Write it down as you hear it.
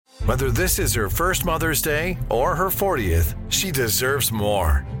Whether this is her first Mother's Day or her 40th, she deserves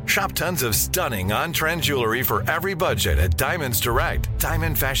more. Shop tons of stunning on-trend jewelry for every budget at Diamonds Direct.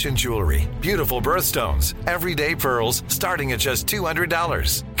 Diamond fashion jewelry, beautiful birthstones, everyday pearls starting at just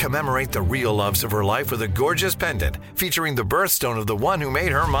 $200. Commemorate the real loves of her life with a gorgeous pendant featuring the birthstone of the one who made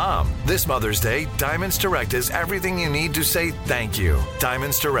her mom. This Mother's Day, Diamonds Direct is everything you need to say thank you.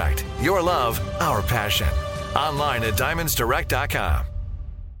 Diamonds Direct. Your love, our passion. Online at diamondsdirect.com.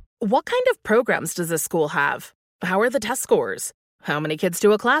 What kind of programs does this school have? How are the test scores? How many kids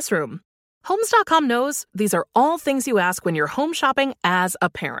do a classroom? Homes.com knows these are all things you ask when you're home shopping as a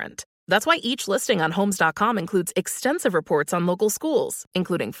parent. That's why each listing on Homes.com includes extensive reports on local schools,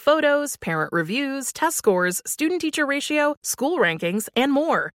 including photos, parent reviews, test scores, student-teacher ratio, school rankings, and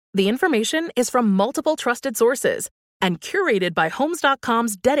more. The information is from multiple trusted sources and curated by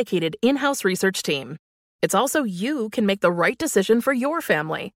Homes.com's dedicated in-house research team. It's also you can make the right decision for your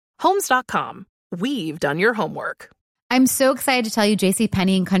family. Homes.com. We've done your homework. I'm so excited to tell you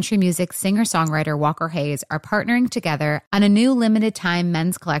JCPenney and country music singer-songwriter Walker Hayes are partnering together on a new limited-time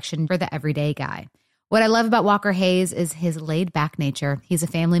men's collection for the everyday guy. What I love about Walker Hayes is his laid-back nature. He's a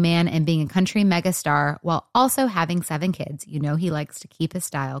family man, and being a country megastar while also having 7 kids, you know he likes to keep his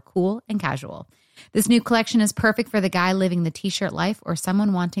style cool and casual. This new collection is perfect for the guy living the t-shirt life or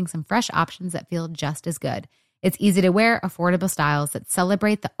someone wanting some fresh options that feel just as good. It's easy to wear, affordable styles that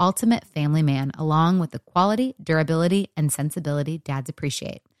celebrate the ultimate family man, along with the quality, durability, and sensibility dads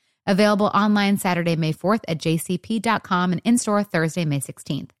appreciate. Available online Saturday, May 4th at jcp.com and in-store Thursday, May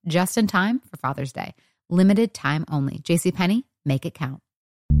 16th, just in time for Father's Day. Limited time only. JCPenney, make it count.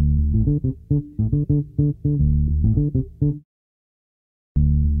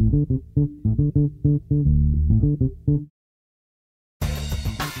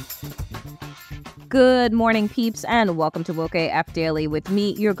 Good morning, peeps, and welcome to Woke AF Daily with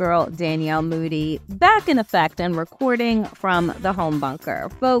me, your girl, Danielle Moody, back in effect and recording from the home bunker.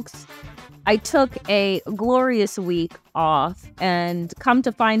 Folks, I took a glorious week off, and come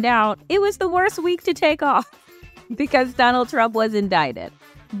to find out, it was the worst week to take off because Donald Trump was indicted.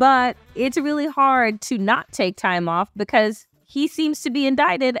 But it's really hard to not take time off because he seems to be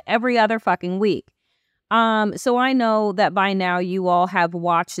indicted every other fucking week. So I know that by now you all have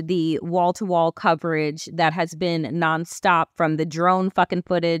watched the wall-to-wall coverage that has been nonstop, from the drone fucking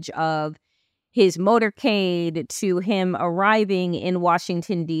footage of his motorcade to him arriving in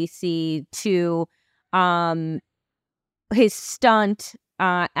Washington, D.C., to his stunt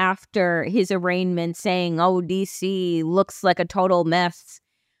after his arraignment saying, oh, D.C. looks like a total mess,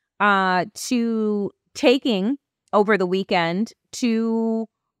 to taking over the weekend to,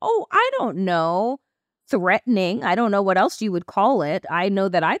 I don't know, threatening. I don't know what else you would call it. I know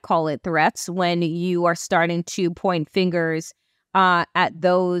that I call it threats when you are starting to point fingers at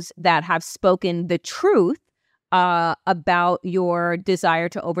those that have spoken the truth about your desire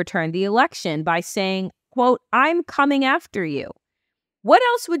to overturn the election by saying, quote, I'm coming after you. What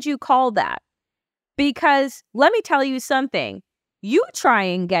else would you call that? Because let me tell you something. You try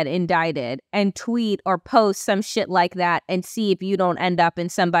and get indicted and tweet or post some shit like that and see if you don't end up in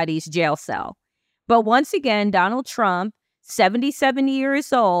somebody's jail cell. But once again, Donald Trump, 77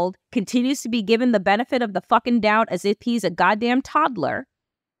 years old, continues to be given the benefit of the fucking doubt as if he's a goddamn toddler.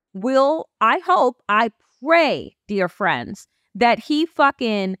 I pray, dear friends, that he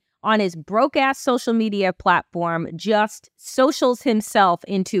fucking, on his broke-ass social media platform, just socials himself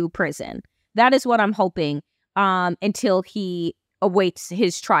into prison. That is what I'm hoping until he awaits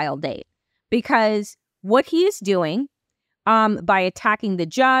his trial date. Because what he is doing, by attacking the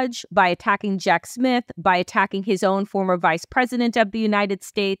judge, by attacking Jack Smith, by attacking his own former vice president of the United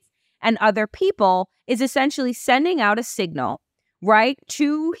States and other people, is essentially sending out a signal, right,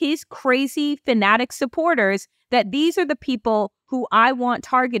 to his crazy fanatic supporters that these are the people who I want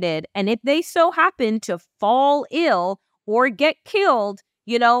targeted. And if they so happen to fall ill or get killed,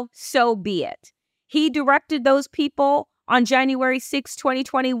 so be it. He directed those people on January 6,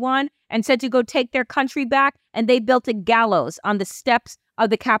 2021, and said to go take their country back, and they built a gallows on the steps of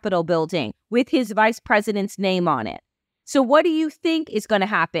the Capitol building with his vice president's name on it. So what do you think is going to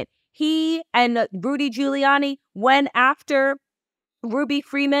happen? He and Rudy Giuliani went after Ruby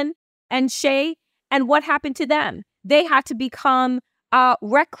Freeman and Shay, and what happened to them? They had to become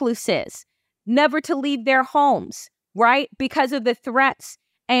recluses, never to leave their homes, right? Because of the threats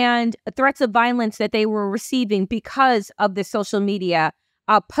and threats of violence that they were receiving because of the social media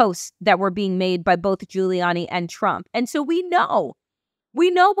posts that were being made by both Giuliani and Trump. And so we know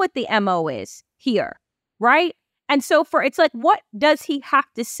what the MO is here, right? And so it's like, what does he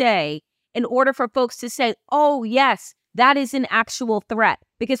have to say in order for folks to say, oh, yes, that is an actual threat.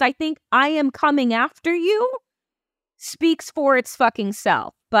 Because I think I am coming after you speaks for its fucking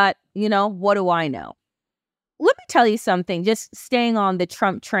self. But, what do I know? Let me tell you something, just staying on the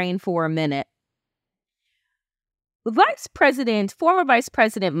Trump train for a minute. Former Vice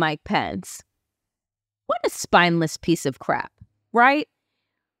President Mike Pence, what a spineless piece of crap, right?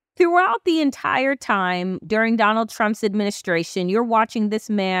 Throughout the entire time during Donald Trump's administration, you're watching this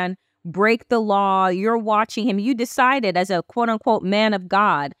man break the law. You're watching him. You decided as a quote unquote man of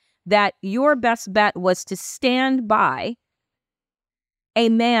God that your best bet was to stand by a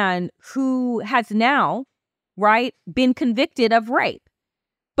man who has now, right, been convicted of rape.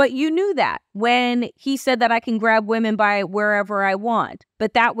 But you knew that when he said that I can grab women by wherever I want.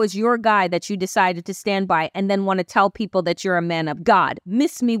 But that was your guy that you decided to stand by and then want to tell people that you're a man of God.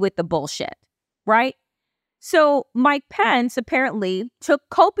 Miss me with the bullshit, right? So Mike Pence apparently took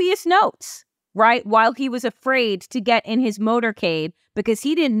copious notes, right, while he was afraid to get in his motorcade because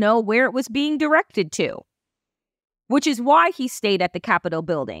he didn't know where it was being directed to, which is why he stayed at the Capitol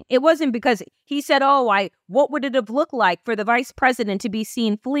building. It wasn't because he said, what would it have looked like for the vice president to be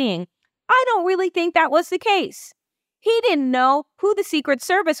seen fleeing? I don't really think that was the case. He didn't know who the Secret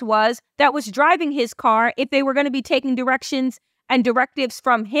Service was that was driving his car, if they were going to be taking directions and directives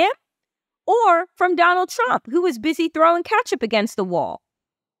from him or from Donald Trump, who was busy throwing ketchup against the wall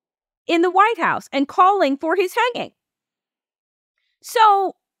in the White House and calling for his hanging.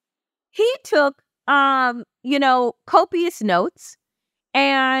 So he took copious notes.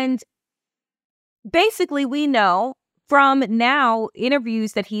 And basically, we know from now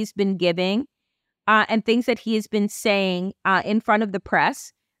interviews that he's been giving and things that he has been saying in front of the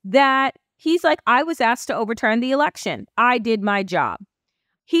press that he's like, I was asked to overturn the election. I did my job.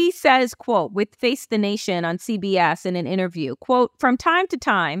 He says, quote, with Face the Nation on CBS in an interview, quote, from time to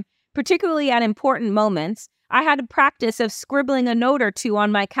time, particularly at important moments, I had a practice of scribbling a note or two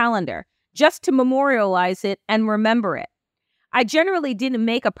on my calendar, just to memorialize it and remember it. I generally didn't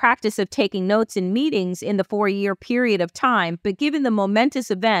make a practice of taking notes in meetings in the 4-year period of time, but given the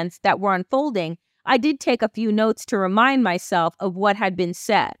momentous events that were unfolding, I did take a few notes to remind myself of what had been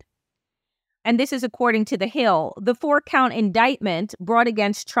said. And this is according to The Hill. The 4-count indictment brought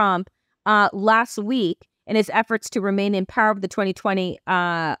against Trump last week in his efforts to remain in power of the 2020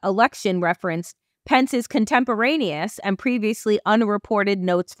 election referenced Pence's contemporaneous and previously unreported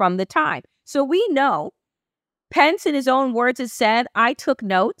notes from the time. So we know Pence, in his own words, has said, I took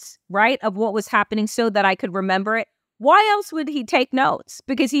notes, right, of what was happening so that I could remember it. Why else would he take notes?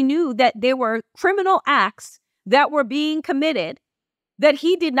 Because he knew that there were criminal acts that were being committed that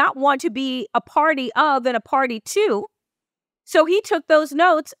he did not want to be a party of and a party to. So he took those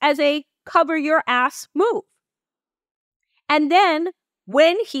notes as a cover your ass move. And then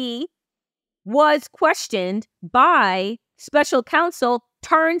when he was questioned by special counsel,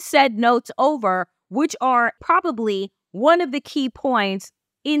 turned said notes over, which are probably one of the key points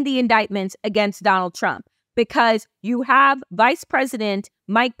in the indictments against Donald Trump, because you have Vice President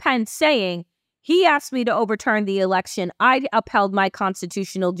Mike Pence saying, he asked me to overturn the election. I upheld my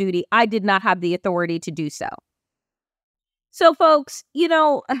constitutional duty. I did not have the authority to do so. So, folks,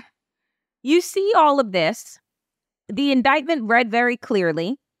 you see all of this. The indictment read very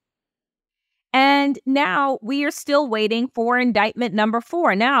clearly. And now we are still waiting for indictment number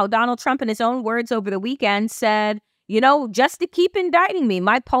 4. Now, Donald Trump, in his own words over the weekend, said, just to keep indicting me,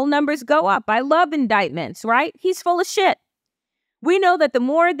 my poll numbers go up. I love indictments, right? He's full of shit. We know that the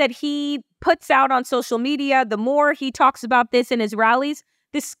more that he puts out on social media, the more he talks about this in his rallies,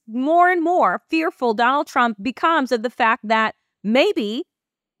 this more and more fearful Donald Trump becomes of the fact that maybe,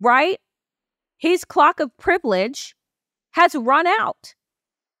 right, his clock of privilege has run out.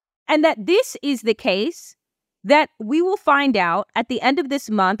 And that this is the case that we will find out at the end of this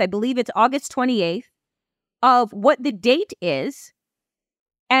month, I believe it's August 28th, of what the date is.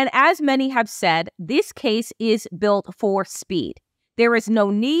 And as many have said, this case is built for speed. There is no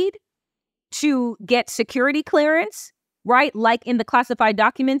need to get security clearance, right? Like in the classified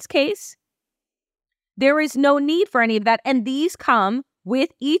documents case. There is no need for any of that. And these come with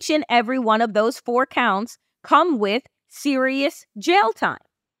each and every one of those 4 counts come with serious jail time.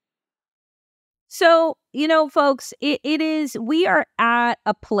 So, folks, we are at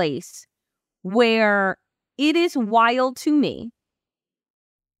a place where it is wild to me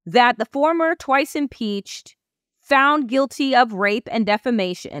that the former twice impeached, found guilty of rape and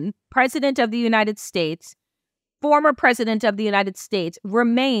defamation, President of the United States, former President of the United States,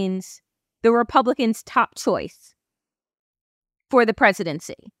 remains the Republicans' top choice for the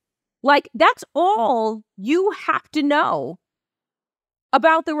presidency. Like, that's all you have to know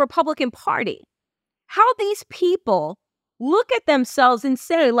about the Republican Party. How these people look at themselves and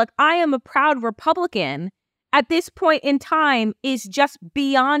say, look, I am a proud Republican at this point in time is just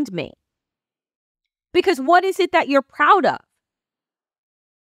beyond me. Because what is it that you're proud of?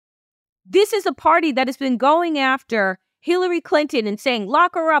 This is a party that has been going after Hillary Clinton and saying,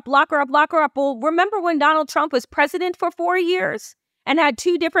 lock her up, lock her up, lock her up. Well, remember when Donald Trump was president for 4 years and had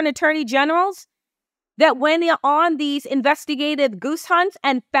 2 different attorney generals that went on these investigative goose hunts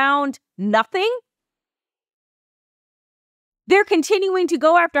and found nothing? They're continuing to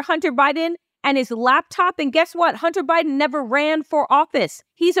go after Hunter Biden and his laptop. And guess what? Hunter Biden never ran for office.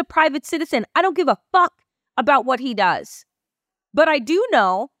 He's a private citizen. I don't give a fuck about what he does. But I do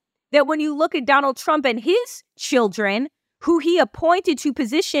know that when you look at Donald Trump and his children, who he appointed to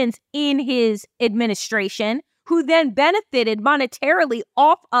positions in his administration, who then benefited monetarily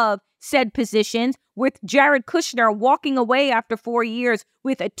off of said positions, with Jared Kushner walking away after 4 years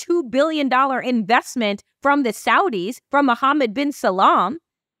with a $2 billion investment from the Saudis, from Mohammed bin Salman.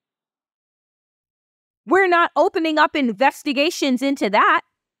 We're not opening up investigations into that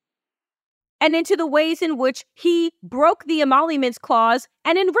and into the ways in which he broke the emoluments clause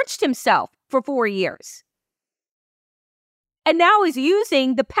and enriched himself for 4 years. And now is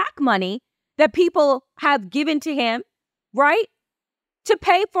using the PAC money that people have given to him, right, to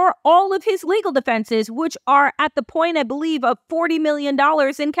pay for all of his legal defenses, which are at the point, I believe, of $40 million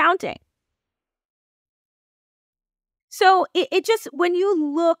and counting. So it just, when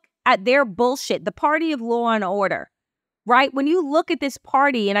you look at their bullshit, the party of law and order, right? When you look at this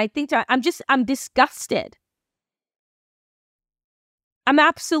party, and I think I'm disgusted. I'm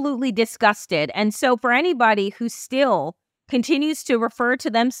absolutely disgusted. And so for anybody who still continues to refer to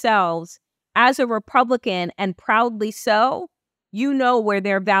themselves as a Republican, and proudly so, you know where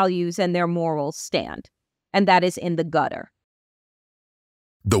their values and their morals stand. And that is in the gutter.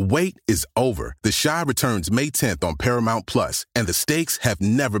 The wait is over. The Chi returns May 10th on Paramount Plus, and the stakes have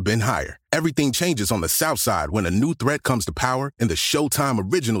never been higher. Everything changes on the South Side when a new threat comes to power in the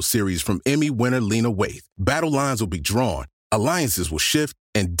Showtime original series from Emmy winner Lena Waithe. Battle lines will be drawn, alliances will shift,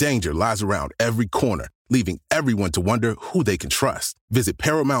 and danger lies around every corner, leaving everyone to wonder who they can trust. Visit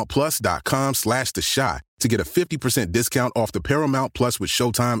ParamountPlus.com/The Chi to get a 50% discount off the Paramount Plus with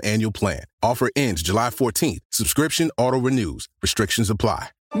Showtime annual plan. Offer ends July 14th. Subscription auto-renews. Restrictions apply.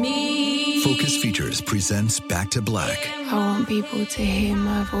 Focus Features presents Back to Black. I want people to hear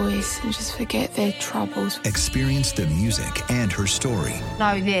my voice and just forget their troubles. Experience the music and her story.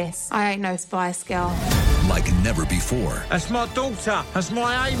 Know this, I ain't no Spice Girl. Like never before. That's my daughter. That's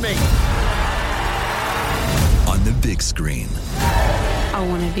my Amy. On the big screen. I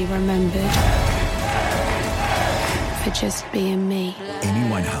want to be remembered for just being me. Amy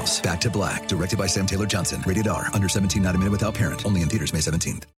Winehouse, Back to Black, directed by Sam Taylor Johnson. Rated R, under 17, not a minute without parent. Only in theaters May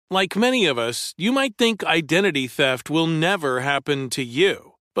 17th. Like many of us, you might think identity theft will never happen to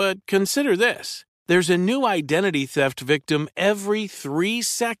you. But consider this. There's a new identity theft victim every 3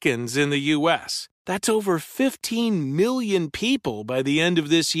 seconds in the U.S. That's over 15 million people by the end of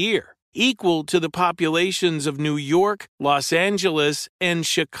this year, equal to the populations of New York, Los Angeles, and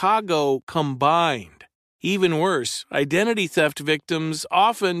Chicago combined. Even worse, identity theft victims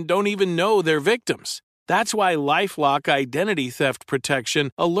often don't even know they're victims. That's why LifeLock Identity Theft Protection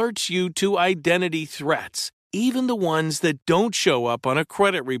alerts you to identity threats, even the ones that don't show up on a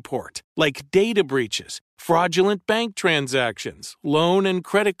credit report, like data breaches, fraudulent bank transactions, loan and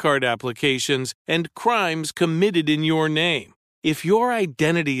credit card applications, and crimes committed in your name. If your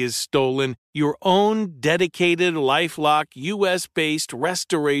identity is stolen, your own dedicated LifeLock U.S.-based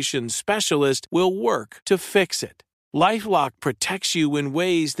restoration specialist will work to fix it. LifeLock protects you in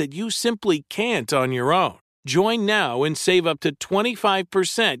ways that you simply can't on your own. Join now and save up to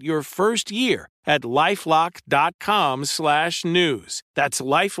 25% your first year at LifeLock.com/news. That's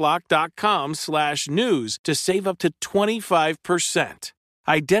LifeLock.com/news to save up to 25%.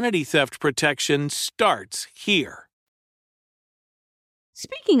 Identity theft protection starts here.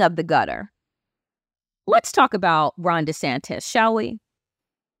 Speaking of the gutter, let's talk about Ron DeSantis, shall we?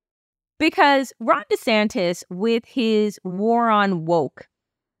 Because Ron DeSantis, with his war on woke,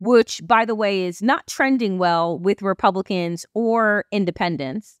 which, by the way, is not trending well with Republicans or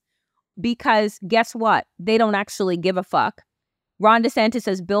independents, because guess what? They don't actually give a fuck. Ron DeSantis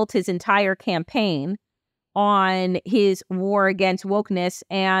has built his entire campaign on his war against wokeness,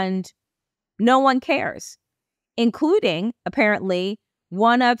 and no one cares, including, apparently,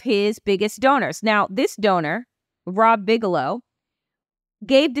 one of his biggest donors. Now, this donor, Rob Bigelow,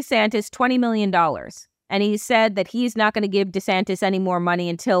 gave DeSantis $20 million. And he said that he's not going to give DeSantis any more money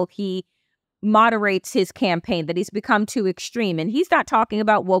until he moderates his campaign, that he's become too extreme. And he's not talking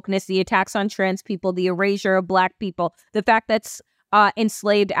about wokeness, the attacks on trans people, the erasure of Black people, the fact that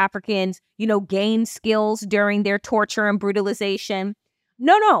enslaved Africans, gained skills during their torture and brutalization.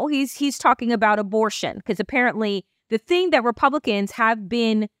 No, he's talking about abortion, because apparently the thing that Republicans have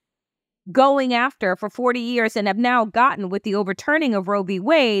been going after for 40 years and have now gotten with the overturning of Roe v.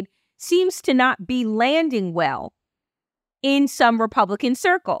 Wade seems to not be landing well in some Republican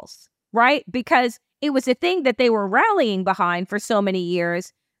circles, right? Because it was a thing that they were rallying behind for so many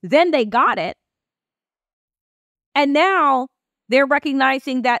years. Then they got it. And now they're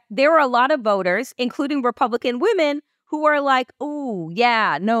recognizing that there are a lot of voters, including Republican women, who are like, oh,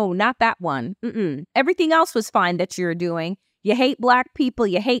 yeah, no, not that one. Everything else was fine that you're doing. You hate Black people.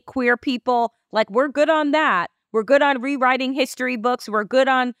 You hate queer people. Like, we're good on that. We're good on rewriting history books. We're good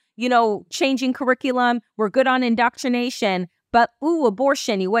on, changing curriculum. We're good on indoctrination. But,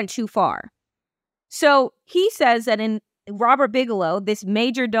 abortion, you went too far. So he says that in Robert Bigelow, this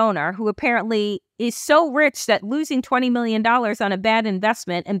major donor who apparently is so rich that losing $20 million on a bad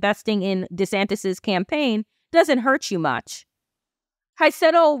investment, investing in DeSantis's campaign, doesn't hurt you much. I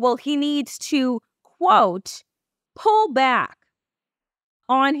said, he needs to, quote, pull back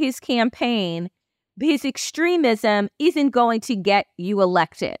on his campaign. His extremism isn't going to get you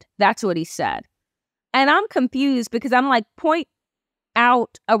elected. That's what he said. And I'm confused because I'm like, point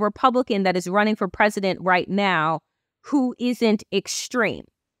out a Republican that is running for president right now who isn't extreme.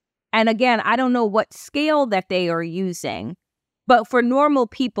 And again, I don't know what scale that they are using, but for normal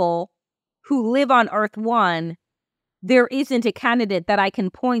people who live on Earth 1, there isn't a candidate that I can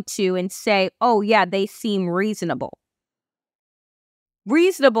point to and say, oh yeah, they seem reasonable.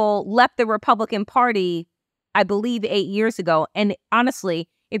 Reasonable left the Republican Party, I believe, 8 years ago. And honestly,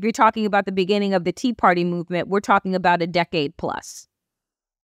 if you're talking about the beginning of the Tea Party movement, we're talking about a decade plus.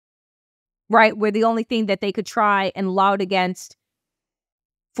 Right? Where the only thing that they could try and laud against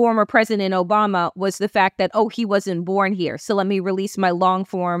former President Obama was the fact that, he wasn't born here. So let me release my long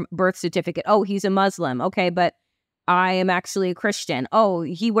form birth certificate. Oh, he's a Muslim. Okay, but I am actually a Christian. Oh,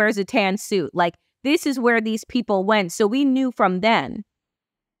 he wears a tan suit. Like, this is where these people went. So we knew from then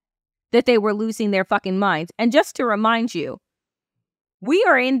that they were losing their fucking minds. And just to remind you, we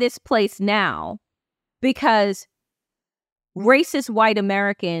are in this place now because racist white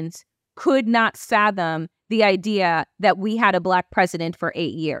Americans could not fathom the idea that we had a Black president for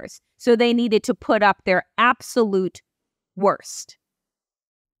 8 years. So they needed to put up their absolute worst.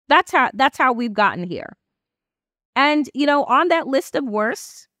 That's how we've gotten here. And, on that list of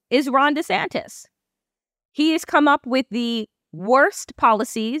worst is Ron DeSantis. He has come up with the worst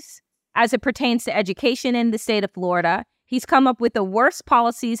policies as it pertains to education in the state of Florida. He's come up with the worst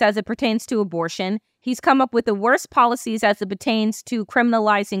policies as it pertains to abortion. He's come up with the worst policies as it pertains to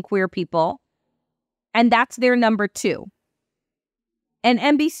criminalizing queer people. And that's their number 2. And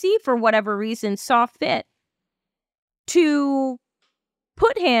NBC, for whatever reason, saw fit to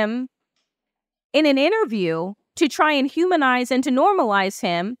put him in an interview to try and humanize and to normalize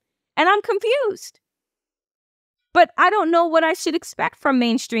him. And I'm confused. But I don't know what I should expect from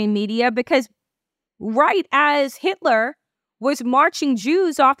mainstream media, because right as Hitler was marching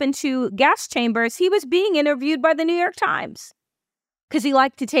Jews off into gas chambers, he was being interviewed by the New York Times because he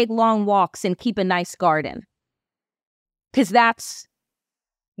liked to take long walks and keep a nice garden. Because that's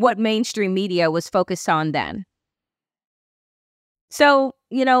what mainstream media was focused on then. So,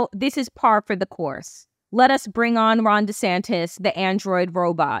 this is par for the course. Let us bring on Ron DeSantis, the android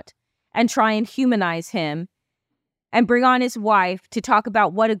robot, and try and humanize him, and bring on his wife to talk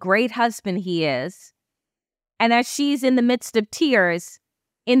about what a great husband he is. And as she's in the midst of tears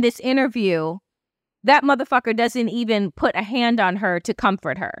in this interview, that motherfucker doesn't even put a hand on her to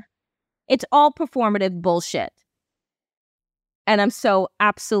comfort her. It's all performative bullshit. And I'm so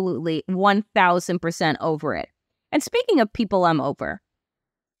absolutely 1000% over it. And speaking of people I'm over,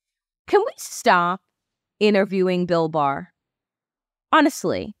 can we stop interviewing Bill Barr?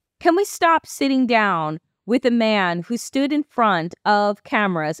 Honestly, can we stop sitting down with a man who stood in front of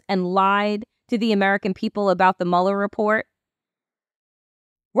cameras and lied to the American people about the Mueller report,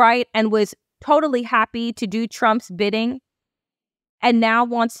 right? And was totally happy to do Trump's bidding, and now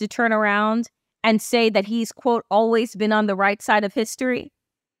wants to turn around and say that he's, quote, always been on the right side of history?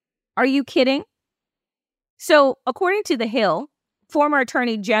 Are you kidding? So, according to The Hill, former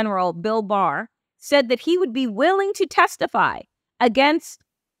Attorney General Bill Barr said that he would be willing to testify against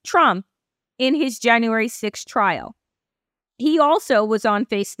Trump in his January 6th trial. He also was on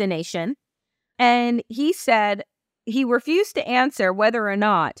Face the Nation, and he said he refused to answer whether or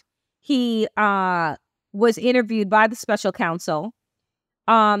not he was interviewed by the special counsel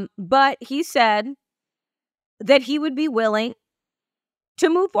But he said that he would be willing to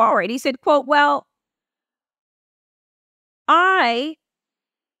move forward. He said, quote, well, I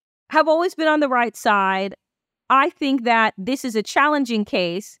have always been on the right side. I think that this is a challenging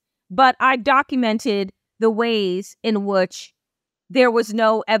case, but I've documented the ways in which there was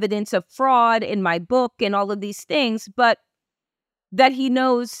no evidence of fraud in my book and all of these things, but that he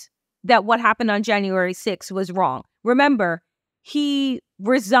knows that what happened on January 6th was wrong. Remember, he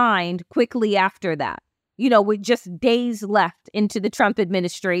resigned quickly after that, with just days left into the Trump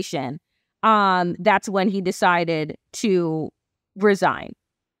administration. That's when he decided to resign.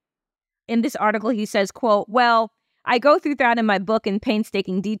 In this article, he says, quote, well, I go through that in my book in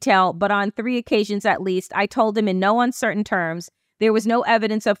painstaking detail, but on 3 occasions at least, I told him in no uncertain terms there was no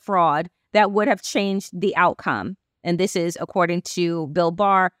evidence of fraud that would have changed the outcome. And this is according to Bill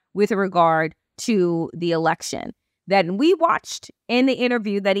Barr with regard to the election. That we watched in the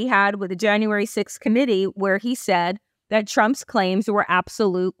interview that he had with the January 6th committee, where he said that Trump's claims were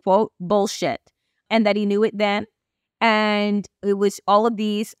absolute, quote, bullshit, and that he knew it then. And it was all of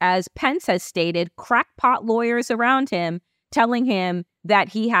these, as Pence has stated, crackpot lawyers around him telling him that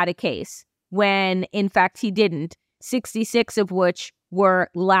he had a case, when in fact he didn't, 66 of which were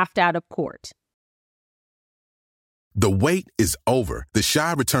laughed out of court. The wait is over. The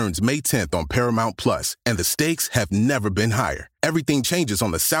Chi returns May 10th on Paramount Plus, and the stakes have never been higher. Everything changes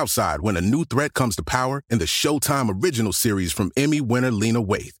on the South Side when a new threat comes to power in the Showtime original series from Emmy winner Lena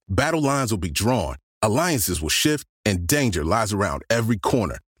Waithe. Battle lines will be drawn, alliances will shift, and danger lies around every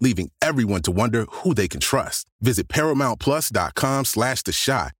corner, leaving everyone to wonder who they can trust. Visit ParamountPlus.com/The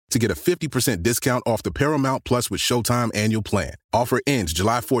Chi to get a 50% discount off the Paramount Plus with Showtime annual plan. Offer ends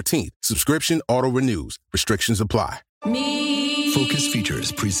July 14th. Subscription auto-renews. Restrictions apply. Focus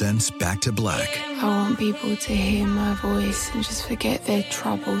Features presents Back to Black. I want people to hear my voice and just forget their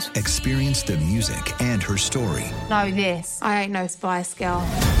troubles. Experience the music and her story. Know this, I ain't no Spice Girl.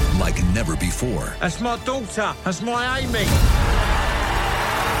 Like never before. That's my daughter. That's my Amy.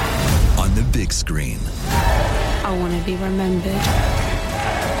 On the big screen. I want to be remembered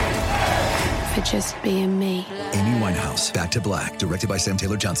for just being me. Amy Winehouse, Back to Black, directed by Sam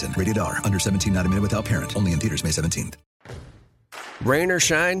Taylor Johnson. Rated R, under 17, not a minute without parent. Only in theaters May 17th. Rain or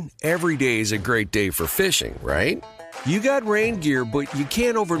shine, every day is a great day for fishing, right? You got rain gear, but you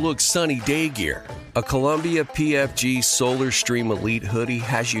can't overlook sunny day gear. A Columbia PFG Solar Stream Elite hoodie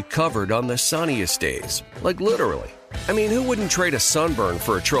has you covered on the sunniest days. Like literally. I mean, who wouldn't trade a sunburn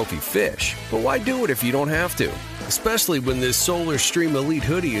for a trophy fish? But why do it if you don't have to? Especially when this Solar Stream Elite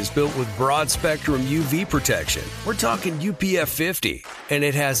hoodie is built with broad spectrum UV protection. We're talking UPF 50, and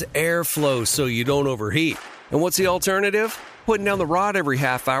it has airflow so you don't overheat. And what's the alternative? Putting down the rod every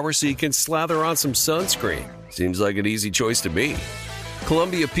half hour so you can slather on some sunscreen. Seems like an easy choice to me.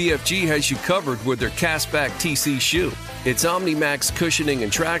 Columbia PFG has you covered with their Castback TC shoe. Its OmniMax cushioning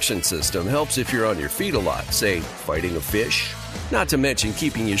and traction system helps if you're on your feet a lot, say, fighting a fish. Not to mention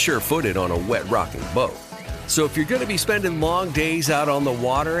keeping you sure-footed on a wet rocking boat. So if you're going to be spending long days out on the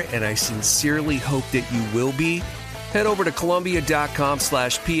water, and I sincerely hope that you will be, head over to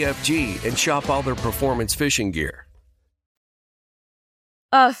Columbia.com/PFG and shop all their performance fishing gear.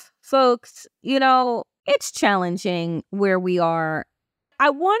 Folks, it's challenging where we are. I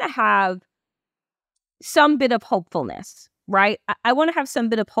want to have some bit of hopefulness, right? I want to have some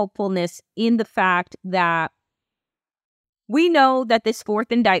bit of hopefulness in the fact that we know that this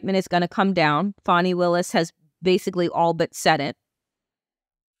 4th indictment is going to come down. Fani Willis has basically all but said it.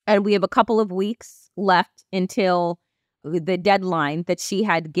 And we have a couple of weeks left until the deadline that she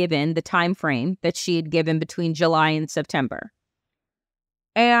had given, the time frame that she had given between July and September.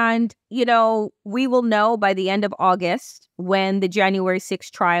 And, we will know by the end of August when the January 6th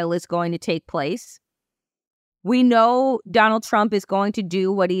trial is going to take place. We know Donald Trump is going to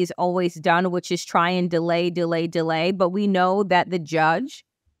do what he's always done, which is try and delay. But we know that the judge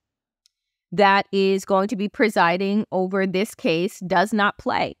that is going to be presiding over this case does not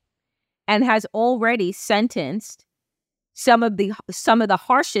play and has already sentenced some of the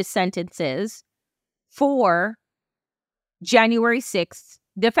harshest sentences for January 6th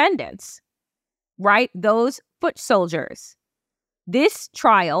defendants, right? Those foot soldiers. This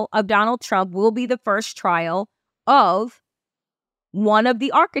trial of Donald Trump will be the first trial of one of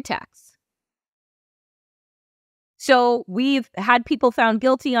the architects. So we've had people found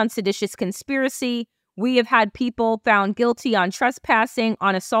guilty on seditious conspiracy. We have had people found guilty on trespassing,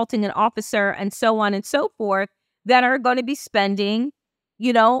 on assaulting an officer, and so on and so forth, that are going to be spending,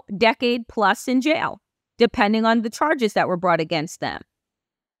 decade plus in jail, depending on the charges that were brought against them.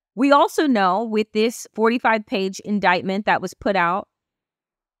 We also know with this 45-page indictment that was put out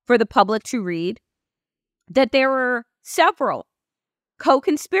for the public to read that there were several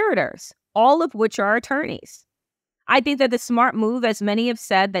co-conspirators, all of which are attorneys. I think that the smart move, as many have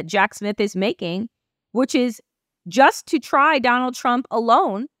said, that Jack Smith is making, which is just to try Donald Trump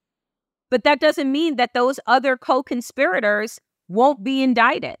alone, but that doesn't mean that those other co-conspirators won't be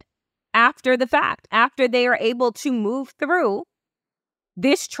indicted after the fact, after they are able to move through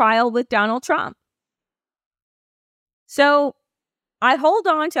this trial with Donald Trump. So I hold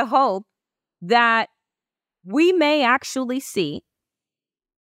on to hope that we may actually see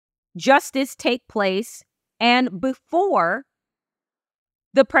justice take place and before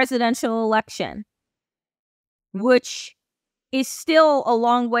the presidential election, which is still a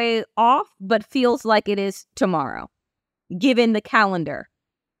long way off, but feels like it is tomorrow, given the calendar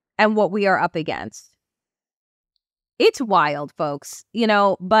and what we are up against. It's wild, folks,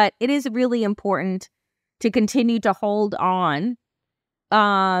 but it is really important to continue to hold on.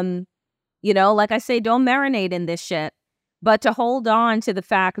 Like I say, don't marinate in this shit, but to hold on to the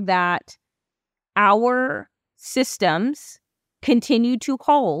fact that our systems continue to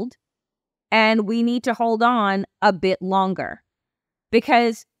hold, and we need to hold on a bit longer.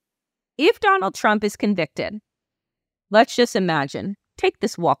 Because if Donald Trump is convicted, let's just imagine, take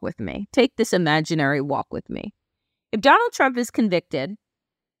this walk with me, take this imaginary walk with me. If Donald Trump is convicted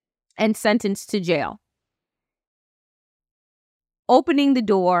and sentenced to jail, opening the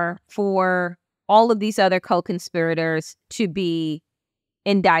door for all of these other co-conspirators to be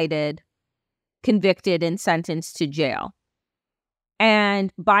indicted, convicted, and sentenced to jail.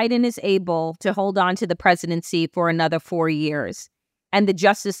 And Biden is able to hold on to the presidency for another 4 years. And the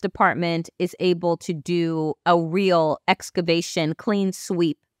Justice Department is able to do a real excavation, clean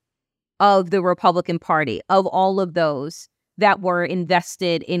sweep of the Republican Party, of all of those that were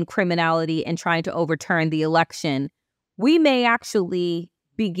invested in criminality and trying to overturn the election. We may actually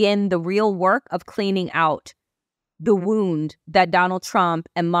begin the real work of cleaning out the wound that Donald Trump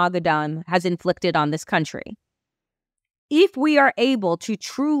and MAGAdom has inflicted on this country. If we are able to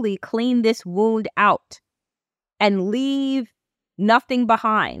truly clean this wound out and leave nothing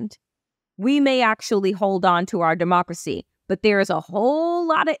behind, we may actually hold on to our democracy. But there is a whole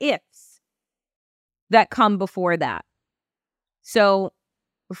lot of ifs that come before that. So,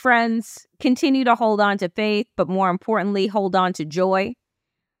 friends, continue to hold on to faith, but more importantly, hold on to joy.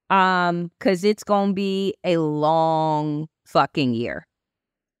 Because it's going to be a long fucking year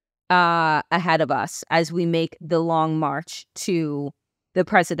ahead of us as we make the long march to the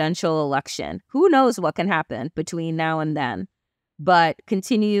presidential election. Who knows what can happen between now and then? But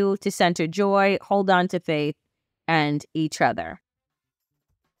continue to center joy, hold on to faith, and each other.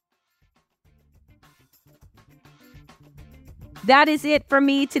 That is it for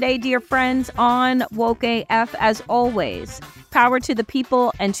me today, dear friends, on Woke AF. As always, power to the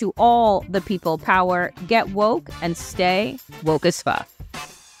people, and to all the people power. Get woke and stay woke as fuck.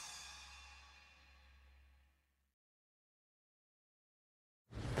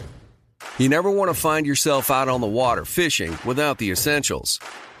 You never want to find yourself out on the water fishing without the essentials.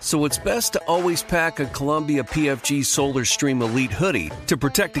 So it's best to always pack a Columbia PFG Solar Stream Elite hoodie to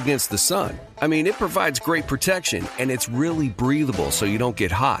protect against the sun. I mean, it provides great protection, and it's really breathable so you don't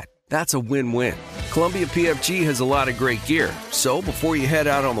get hot. That's a win-win. Columbia PFG has a lot of great gear, so before you head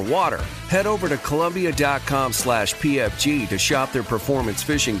out on the water, head over to Columbia.com/PFG to shop their performance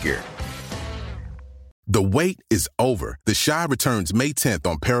fishing gear. The wait is over. The Chi returns May 10th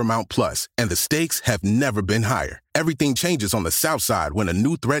on Paramount Plus, and the stakes have never been higher. Everything changes on the South Side when a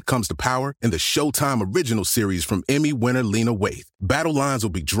new threat comes to power in the Showtime original series from Emmy winner Lena Waithe. Battle lines will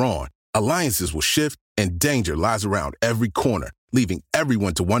be drawn, alliances will shift, and danger lies around every corner, leaving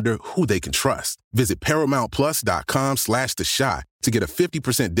everyone to wonder who they can trust. Visit ParamountPlus.com/The Chi to get a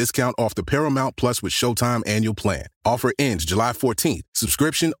 50% discount off the Paramount Plus with Showtime annual plan. Offer ends July 14th.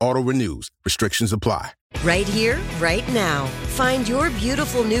 Subscription auto-renews. Restrictions apply. Right here, right now. Find your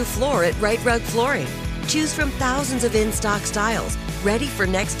beautiful new floor at Right Rug Flooring. Choose from thousands of in-stock styles, ready for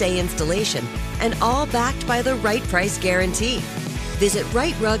next day installation, and all backed by the right price guarantee. Visit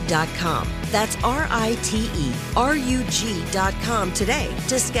rightrug.com. That's RITERUG.com today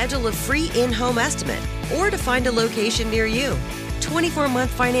to schedule a free in-home estimate or to find a location near you.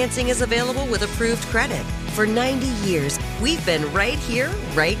 24-month financing is available with approved credit. For 90 years, we've been right here,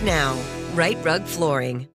 right now. Right Rug Flooring.